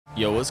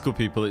Yo, what's good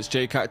people, it's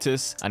J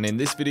Cactus, and in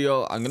this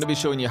video I'm going to be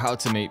showing you how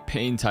to make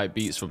pain type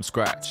beats from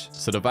scratch.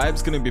 So the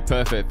vibe's going to be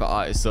perfect for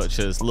artists such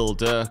as Lil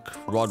Durk,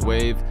 Rod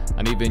Wave,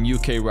 and even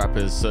UK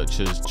rappers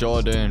such as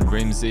Jordan,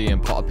 Rimsey,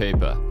 and Potter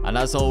Paper. And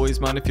as always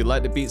man, if you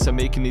like the beats I'm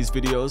making these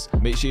videos,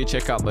 make sure you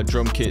check out my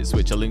drum kits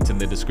which are linked in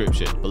the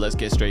description. But let's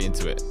get straight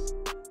into it.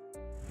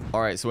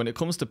 Alright, so when it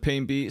comes to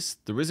pain beats,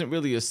 there isn't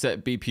really a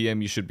set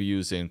BPM you should be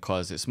using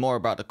because it's more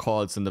about the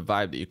chords and the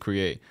vibe that you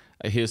create.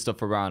 I hear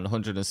stuff around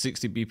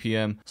 160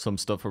 BPM, some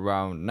stuff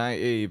around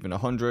 90, even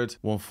 100,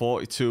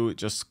 142, it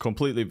just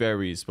completely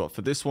varies. But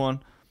for this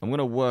one, I'm going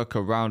to work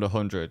around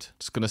 100.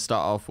 Just going to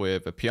start off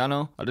with a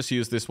piano. I just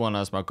use this one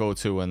as my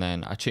go-to and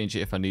then I change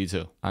it if I need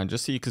to. And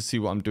just so you can see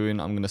what I'm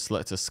doing, I'm going to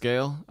select a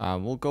scale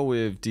and we'll go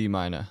with D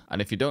minor.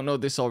 And if you don't know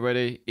this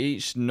already,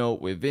 each note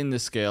within the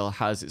scale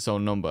has its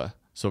own number.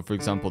 So for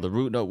example, the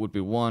root note would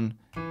be 1,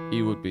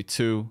 E would be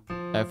 2,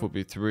 F would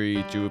be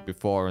 3, G would be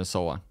 4, and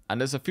so on.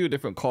 And there's a few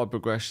different chord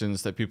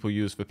progressions that people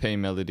use for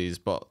pain melodies,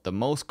 but the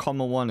most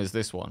common one is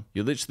this one.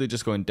 You're literally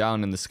just going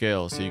down in the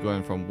scale. So you're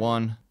going from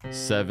 1,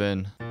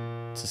 7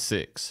 to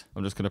 6.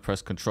 I'm just going to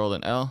press Ctrl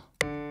and L.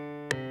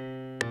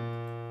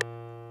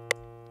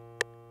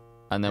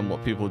 And then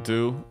what people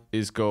do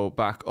is go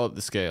back up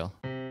the scale.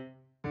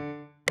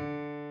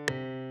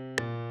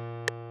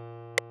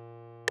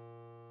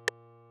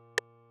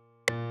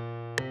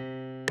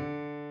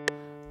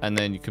 And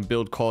then you can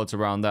build chords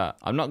around that.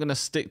 I'm not going to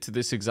stick to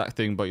this exact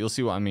thing, but you'll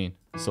see what I mean.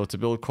 So to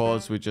build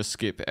chords, we just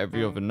skip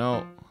every other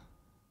note.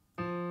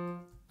 And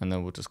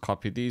then we'll just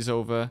copy these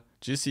over,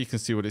 just so you can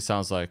see what it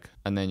sounds like.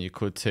 And then you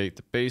could take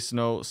the bass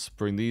notes,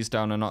 bring these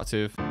down an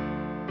octave.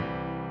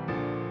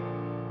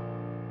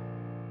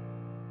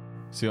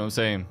 See what I'm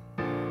saying?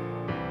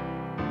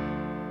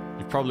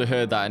 You've probably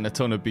heard that in a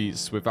ton of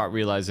beats without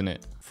realizing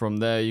it. From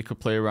there, you could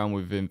play around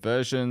with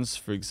inversions.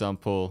 For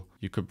example,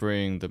 you could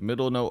bring the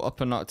middle note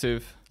up an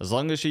octave. As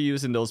long as you're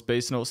using those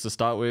bass notes to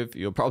start with,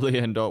 you'll probably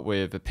end up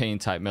with a pain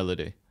type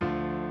melody.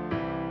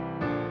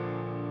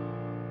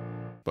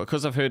 But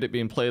because I've heard it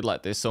being played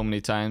like this so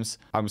many times,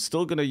 I'm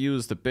still going to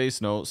use the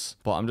bass notes,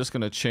 but I'm just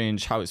going to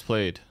change how it's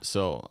played.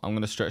 So I'm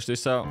going to stretch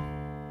this out.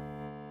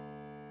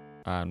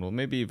 And we'll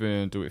maybe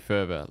even do it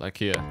further, like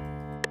here.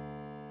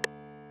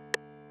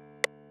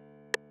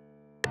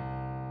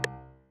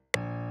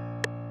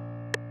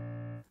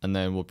 And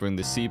then we'll bring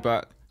the C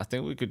back. I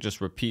think we could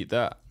just repeat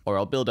that, or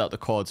I'll build out the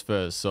chords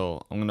first.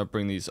 So I'm going to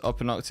bring these up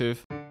an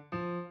octave.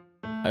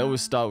 I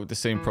always start with the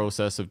same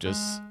process of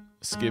just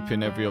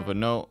skipping every other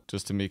note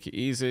just to make it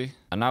easy.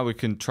 And now we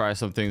can try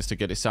some things to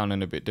get it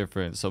sounding a bit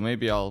different. So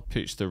maybe I'll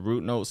pitch the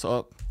root notes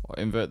up or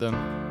invert them.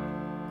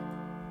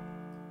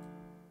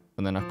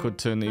 And then I could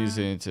turn these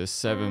into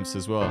sevenths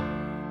as well.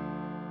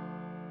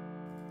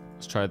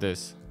 Let's try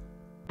this.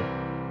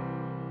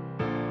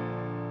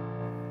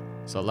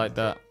 So I like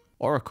that.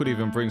 Or I could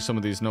even bring some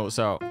of these notes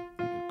out.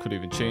 Could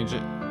even change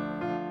it.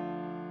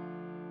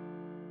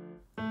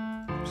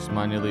 Just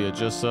manually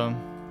adjust some.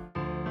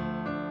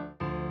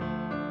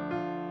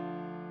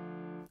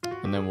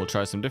 And then we'll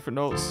try some different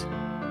notes.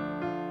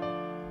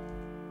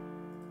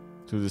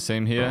 Do the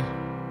same here.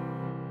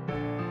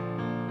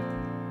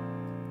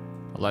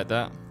 I like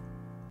that.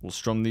 We'll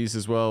strum these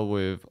as well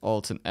with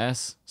Alt and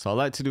S. So I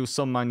like to do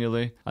some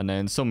manually, and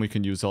then some we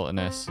can use Alt and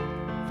S. You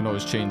can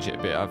always change it a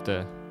bit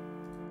after.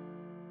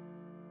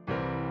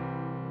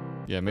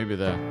 Yeah, maybe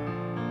there.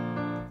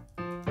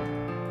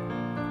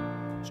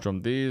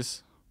 Strum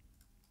these.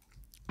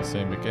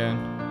 Same again.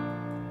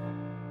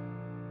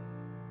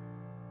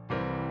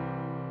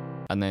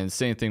 And then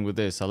same thing with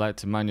this. I like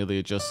to manually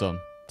adjust some.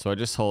 So I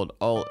just hold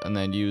Alt and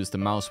then use the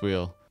mouse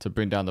wheel to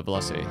bring down the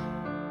velocity.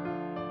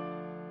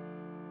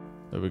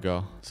 There we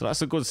go. So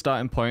that's a good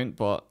starting point,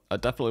 but I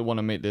definitely want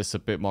to make this a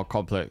bit more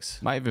complex.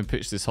 Might even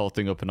pitch this whole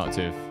thing up an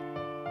octave.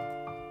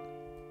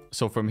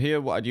 So from here,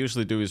 what I'd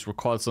usually do is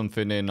record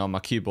something in on my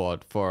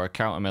keyboard for a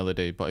counter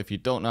melody. But if you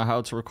don't know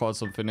how to record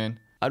something in,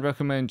 I'd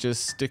recommend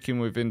just sticking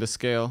within the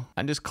scale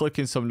and just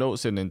clicking some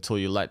notes in until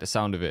you like the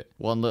sound of it.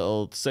 One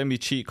little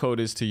semi-cheat code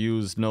is to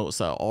use notes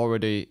that are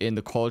already in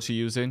the chords you're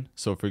using.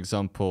 So for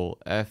example,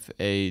 F,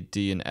 A,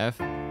 D, and F.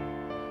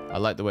 I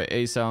like the way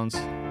A sounds.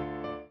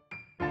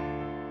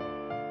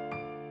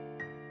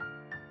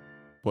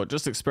 But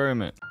just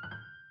experiment.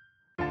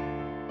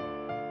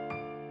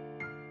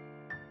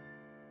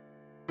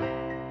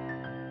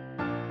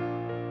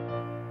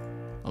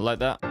 Like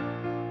that.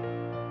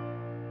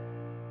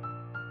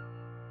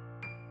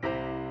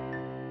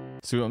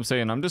 See what I'm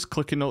saying? I'm just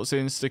clicking notes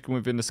in, sticking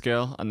within the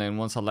scale, and then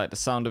once I like the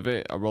sound of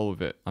it, I roll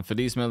with it. And for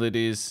these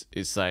melodies,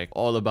 it's like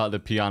all about the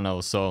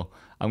piano. So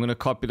I'm going to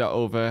copy that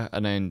over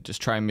and then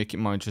just try and make it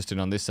more interesting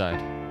on this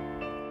side.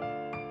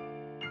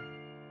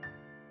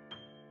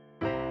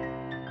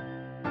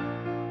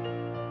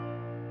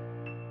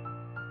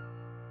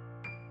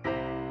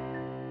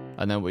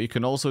 And then what you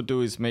can also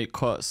do is make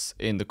cuts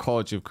in the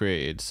chords you've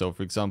created. So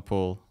for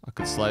example, I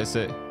could slice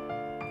it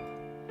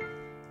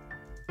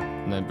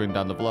and then bring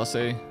down the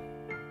velocity.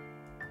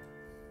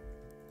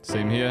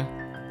 Same here.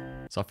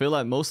 So I feel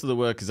like most of the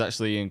work is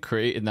actually in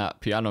creating that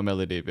piano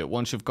melody, but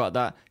once you've got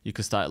that, you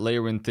can start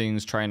layering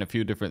things, trying a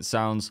few different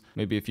sounds,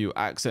 maybe a few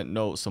accent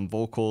notes, some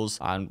vocals,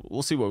 and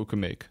we'll see what we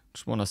can make.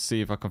 Just want to see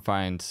if I can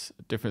find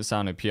a different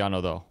sounding piano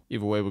though.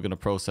 Either way, we're going to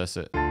process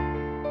it.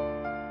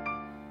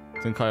 I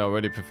think I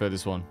already prefer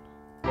this one.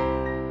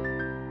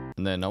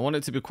 And then I want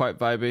it to be quite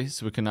vibey,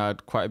 so we can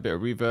add quite a bit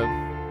of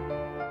reverb.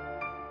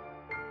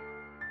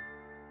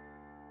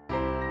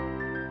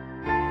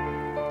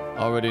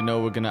 Already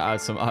know we're going to add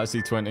some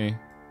RC20.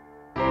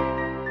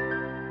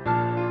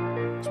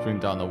 Let's bring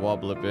down the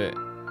wobble a bit.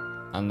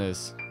 And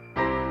this.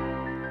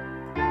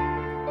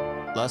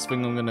 Last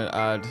thing I'm going to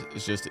add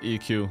is just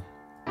EQ.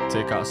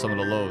 Take out some of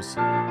the lows.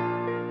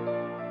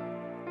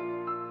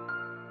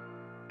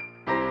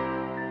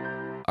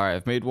 Alright,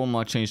 I've made one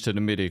more change to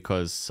the MIDI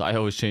because I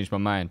always change my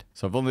mind.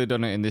 So I've only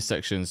done it in this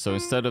section. So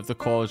instead of the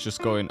chords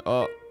just going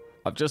up,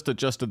 I've just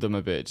adjusted them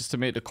a bit just to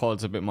make the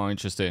chords a bit more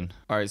interesting.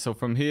 Alright, so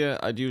from here,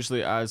 I'd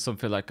usually add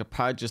something like a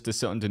pad just to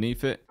sit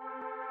underneath it.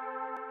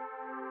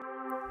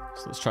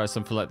 So let's try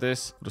something like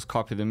this. We'll just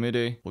copy the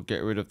MIDI. We'll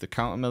get rid of the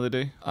counter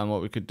melody. And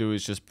what we could do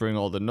is just bring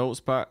all the notes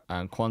back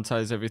and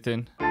quantize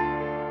everything.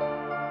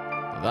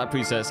 That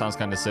preset sounds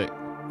kind of sick.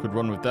 Could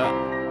run with that.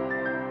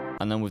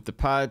 And then with the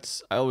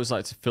pads, I always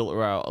like to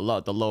filter out a lot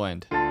at the low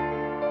end.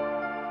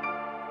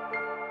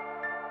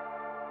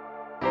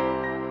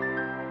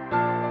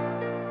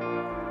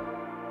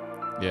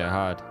 Yeah,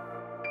 hard.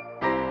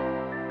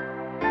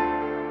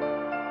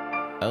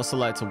 I also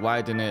like to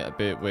widen it a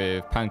bit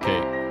with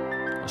Pancake,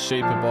 or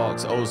Shaper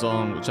Box,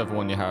 Ozone, whichever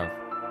one you have.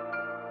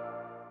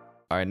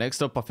 Alright,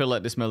 next up, I feel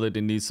like this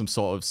melody needs some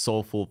sort of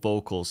soulful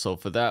vocals. So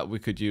for that, we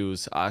could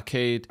use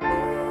Arcade.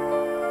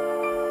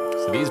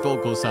 So these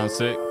vocals sound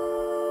sick.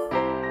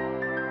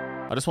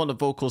 I just want the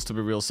vocals to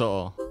be real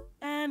subtle.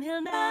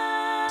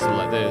 So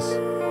like this.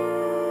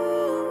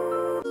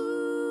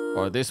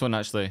 Or this one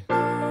actually.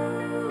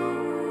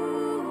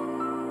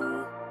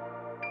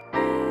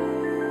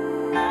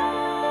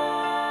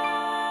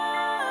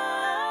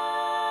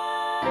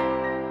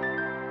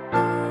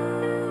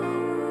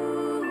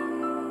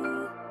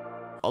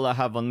 All I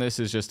have on this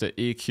is just an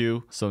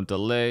EQ, some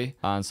delay,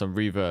 and some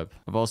reverb.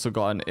 I've also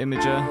got an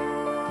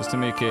imager, just to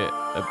make it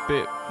a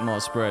bit more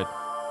spread.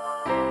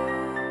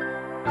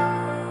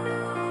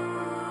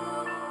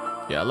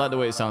 Yeah, I like the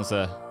way it sounds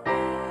there.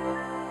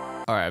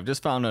 Alright, I've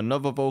just found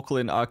another vocal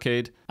in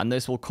Arcade, and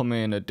this will come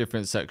in a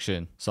different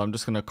section. So I'm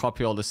just going to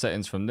copy all the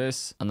settings from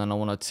this, and then I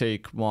want to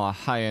take more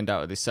high end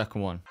out of the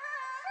second one.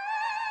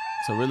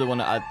 So I really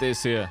want to add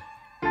this here.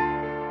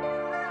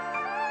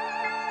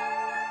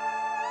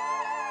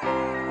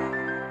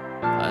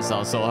 That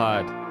sounds so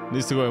hard.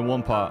 Needs to go in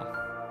one part.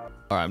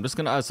 Alright, I'm just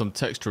going to add some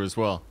texture as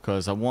well,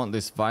 because I want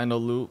this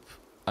vinyl loop.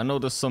 I know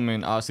there's some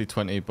in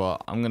RC20,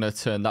 but I'm going to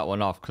turn that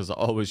one off because I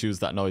always use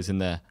that noise in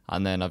there.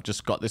 And then I've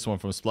just got this one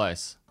from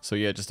Splice. So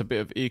yeah, just a bit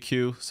of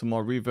EQ, some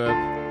more reverb.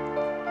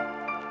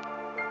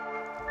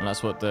 And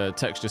that's what the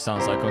texture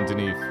sounds like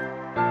underneath.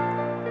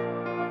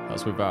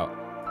 That's without.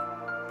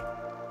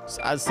 Just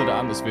adds to the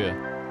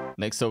atmosphere.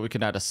 Next up, we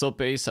can add a sub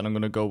bass, and I'm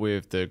going to go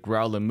with the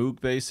Growl and Moog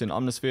bass in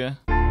Omnisphere.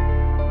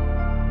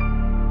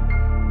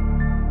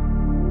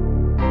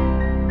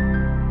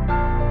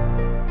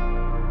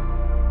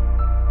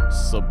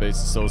 Sub bass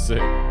is so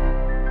sick.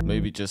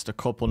 Maybe just a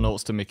couple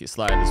notes to make it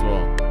slide as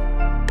well.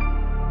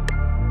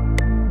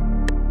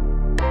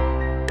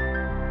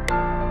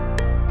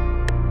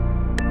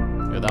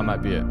 Yeah, that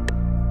might be it.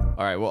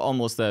 Alright, we're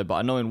almost there, but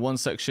I know in one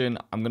section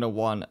I'm gonna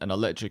want an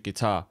electric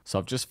guitar. So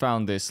I've just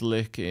found this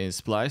lick in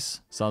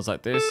Splice. Sounds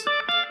like this. I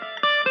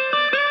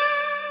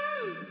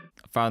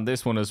found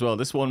this one as well.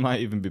 This one might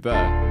even be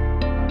better.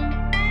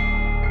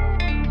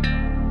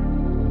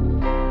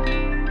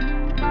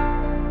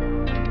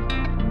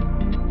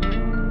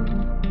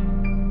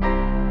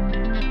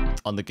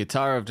 On the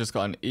guitar, I've just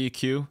got an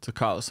EQ to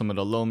cut out some of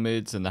the low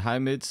mids and the high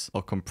mids,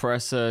 a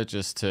compressor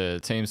just to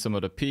tame some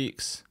of the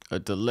peaks, a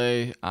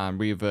delay, and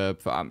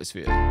reverb for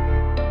atmosphere.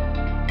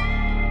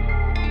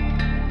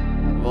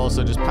 I've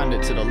also just panned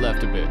it to the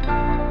left a bit.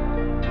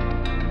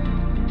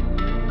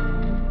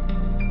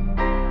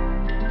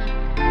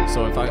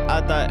 So if I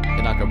add that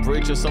in like a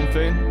bridge or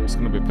something, it's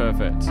going to be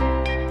perfect.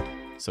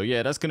 So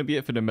yeah, that's going to be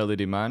it for the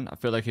melody, man. I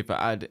feel like if I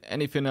add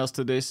anything else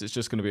to this, it's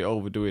just going to be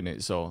overdoing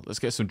it. So let's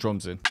get some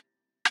drums in.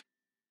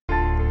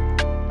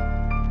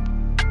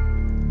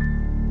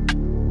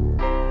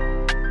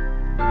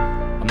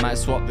 I might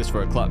swap this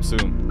for a clap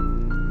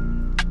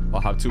soon.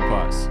 I'll have two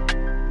parts.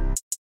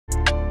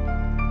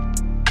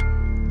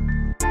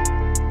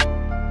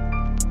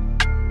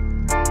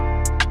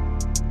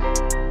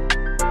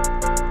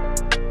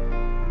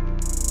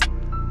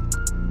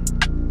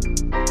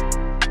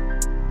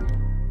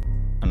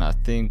 And I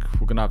think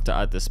we're gonna have to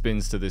add the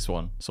spins to this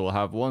one. So we'll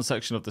have one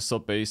section of the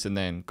sub bass and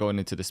then going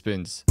into the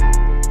spins.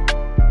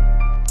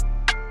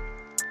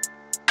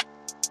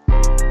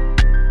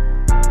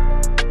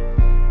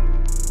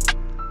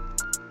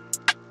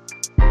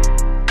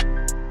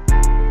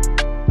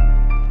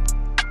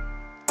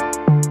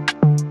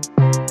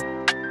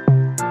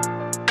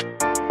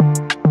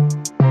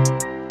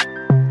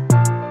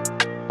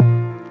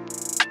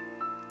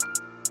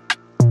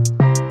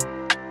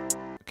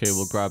 Okay,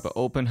 we'll grab an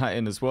open hat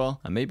in as well,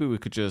 and maybe we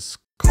could just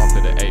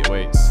copy the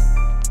 808s.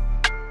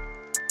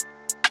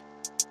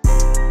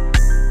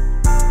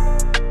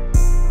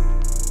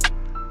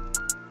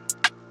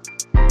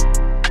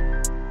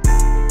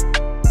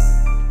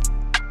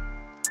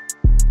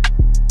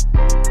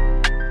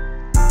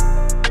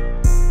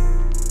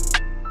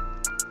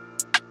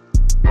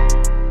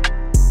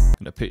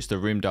 Gonna pitch the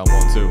rim down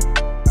 1 2.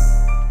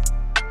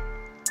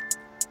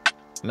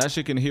 And as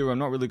you can hear, I'm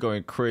not really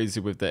going crazy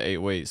with the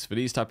 808s. For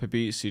these type of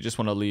beats, you just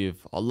want to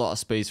leave a lot of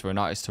space for an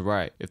artist to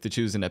write. If they're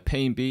choosing a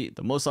pain beat,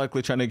 they're most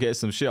likely trying to get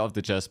some shit off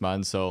the chest,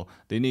 man, so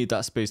they need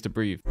that space to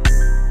breathe.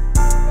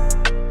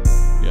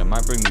 Yeah, I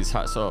might bring these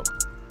hats up.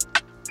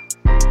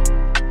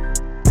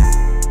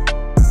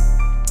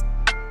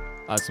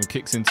 Add some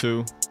kicks in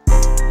too.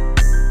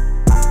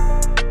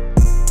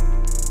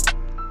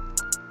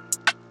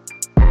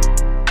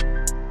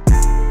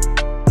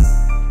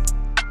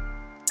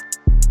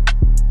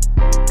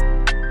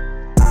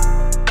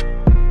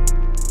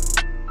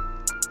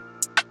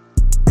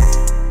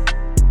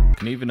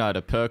 Can even add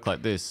a perk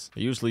like this.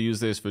 I usually use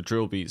this for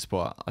drill beats,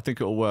 but I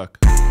think it'll work.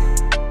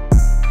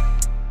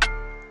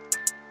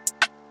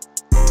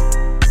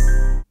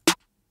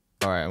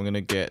 Alright, I'm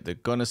gonna get the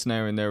gunner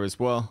snare in there as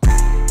well.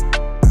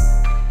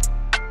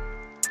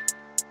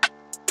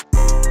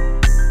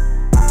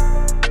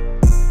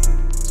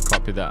 Let's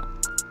copy that.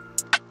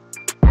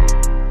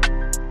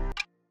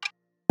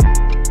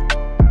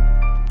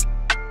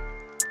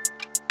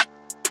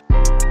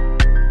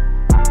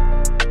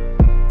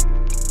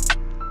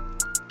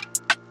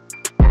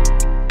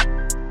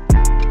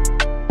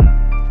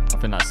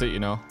 And that's it, you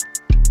know.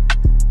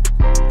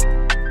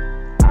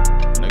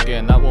 And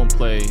again, that won't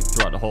play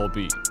throughout the whole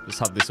beat. Just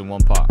have this in one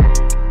part.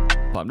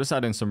 But I'm just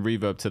adding some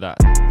reverb to that.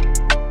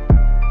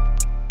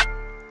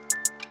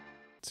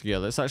 So yeah,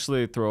 let's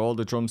actually throw all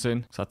the drums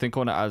in. So I think I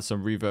want to add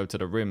some reverb to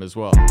the rim as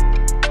well.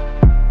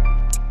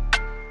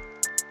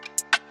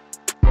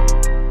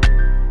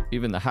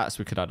 Even the hats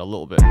we could add a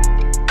little bit.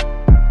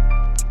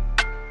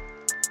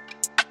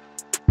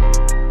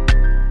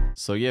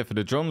 So yeah, for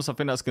the drums, I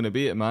think that's going to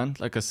be it, man.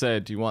 Like I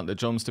said, you want the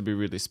drums to be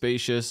really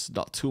spacious,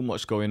 not too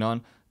much going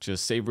on.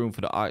 Just save room for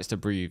the artist to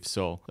breathe.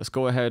 So let's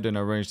go ahead and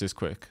arrange this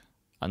quick.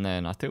 And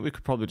then I think we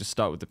could probably just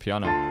start with the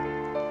piano.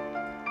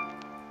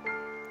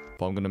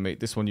 But I'm going to make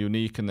this one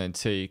unique and then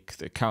take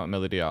the count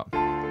melody out.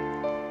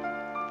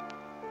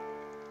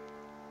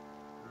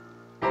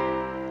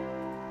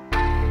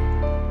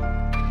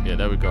 Yeah,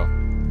 there we go.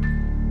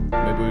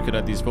 Maybe we could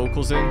add these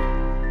vocals in.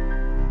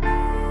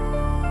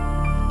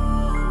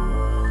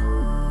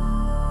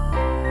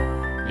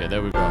 Yeah,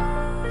 there we go.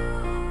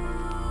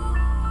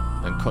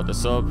 Then cut the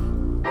sub.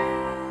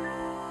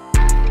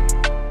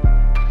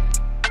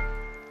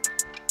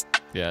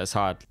 Yeah, it's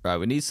hard. Right,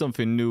 we need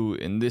something new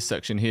in this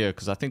section here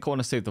because I think I want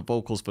to save the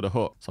vocals for the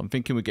hook. So I'm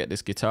thinking we get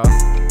this guitar.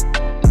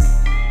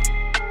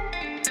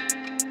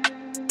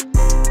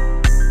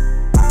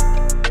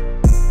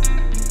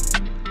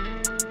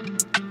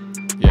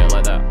 Yeah,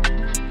 like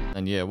that.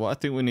 And yeah, what I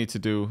think we need to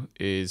do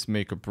is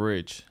make a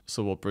bridge.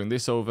 So we'll bring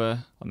this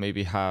over and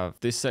maybe have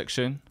this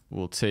section.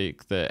 We'll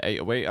take the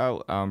 808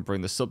 out and bring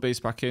the sub bass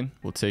back in.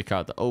 We'll take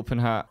out the open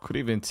hat. Could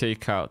even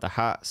take out the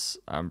hats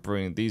and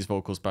bring these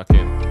vocals back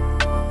in.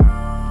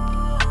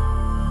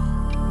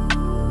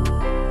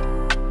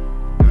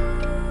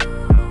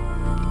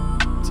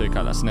 Take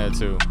out that snare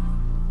too.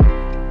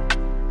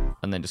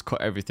 And then just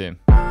cut everything.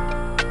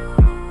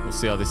 We'll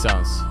see how this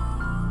sounds.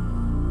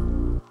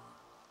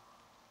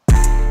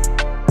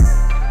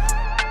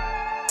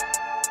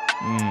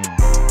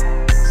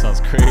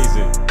 Sounds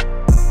crazy.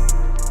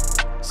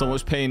 So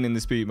much pain in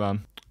this beat,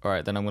 man.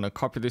 Alright, then I'm going to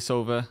copy this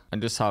over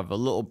and just have a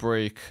little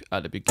break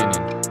at the beginning.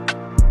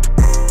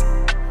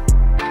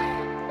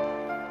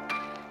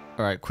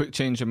 Alright, quick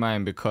change of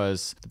mind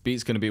because the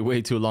beat's going to be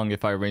way too long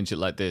if I arrange it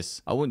like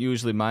this. I wouldn't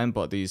usually mind,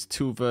 but these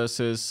 2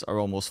 verses are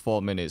almost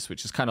 4 minutes,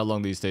 which is kind of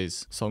long these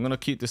days. So I'm going to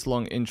keep this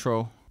long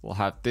intro. We'll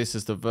have this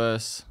as the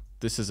verse,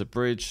 this is a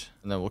bridge,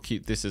 and then we'll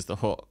keep this as the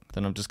hook.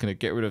 Then I'm just going to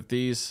get rid of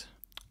these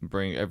and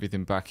bring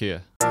everything back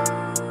here.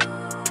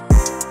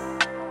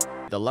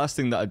 The last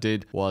thing that I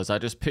did was I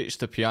just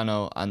pitched the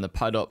piano and the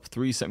pad up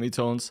 3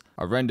 semitones.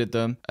 I rendered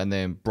them and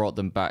then brought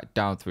them back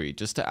down 3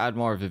 just to add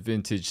more of a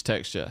vintage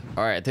texture.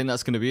 Alright, I think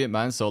that's going to be it,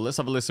 man. So let's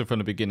have a listen from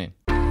the beginning.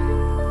 So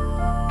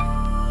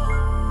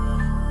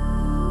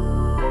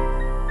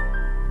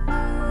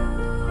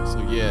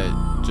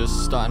yeah,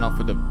 just starting off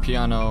with the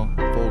piano,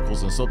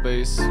 vocals and sub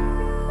bass.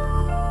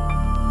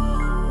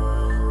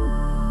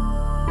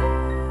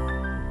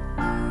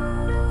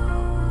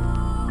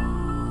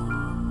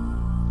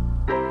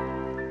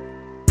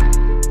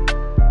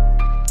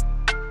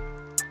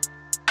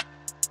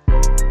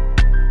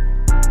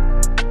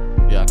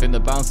 I think the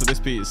bounce of this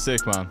beat is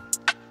sick, man.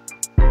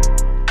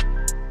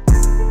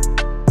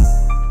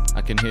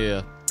 I can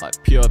hear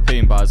like pure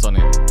pain bars on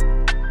it.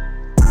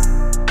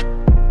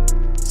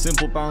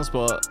 Simple bounce,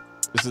 but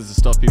this is the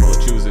stuff people are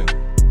choosing.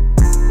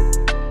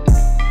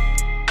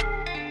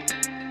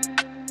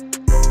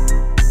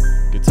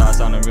 Guitar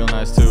sounding real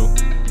nice too.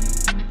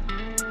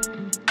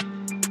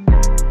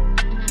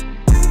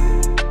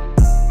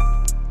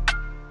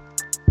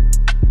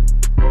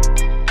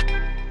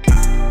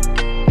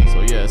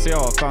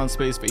 I've found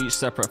space for each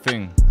separate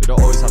thing. They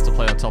don't always have to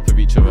play on top of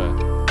each other.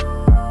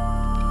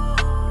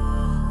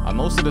 And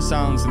most of the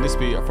sounds in this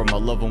beat are from my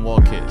Love and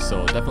War kit,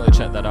 so definitely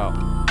check that out.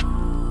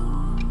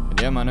 And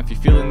yeah man, if you're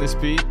feeling this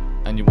beat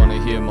and you want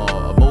to hear more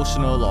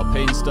emotional or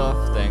pain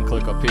stuff, then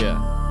click up here.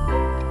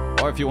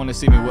 Or if you want to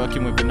see me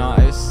working with an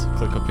artist,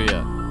 click up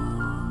here.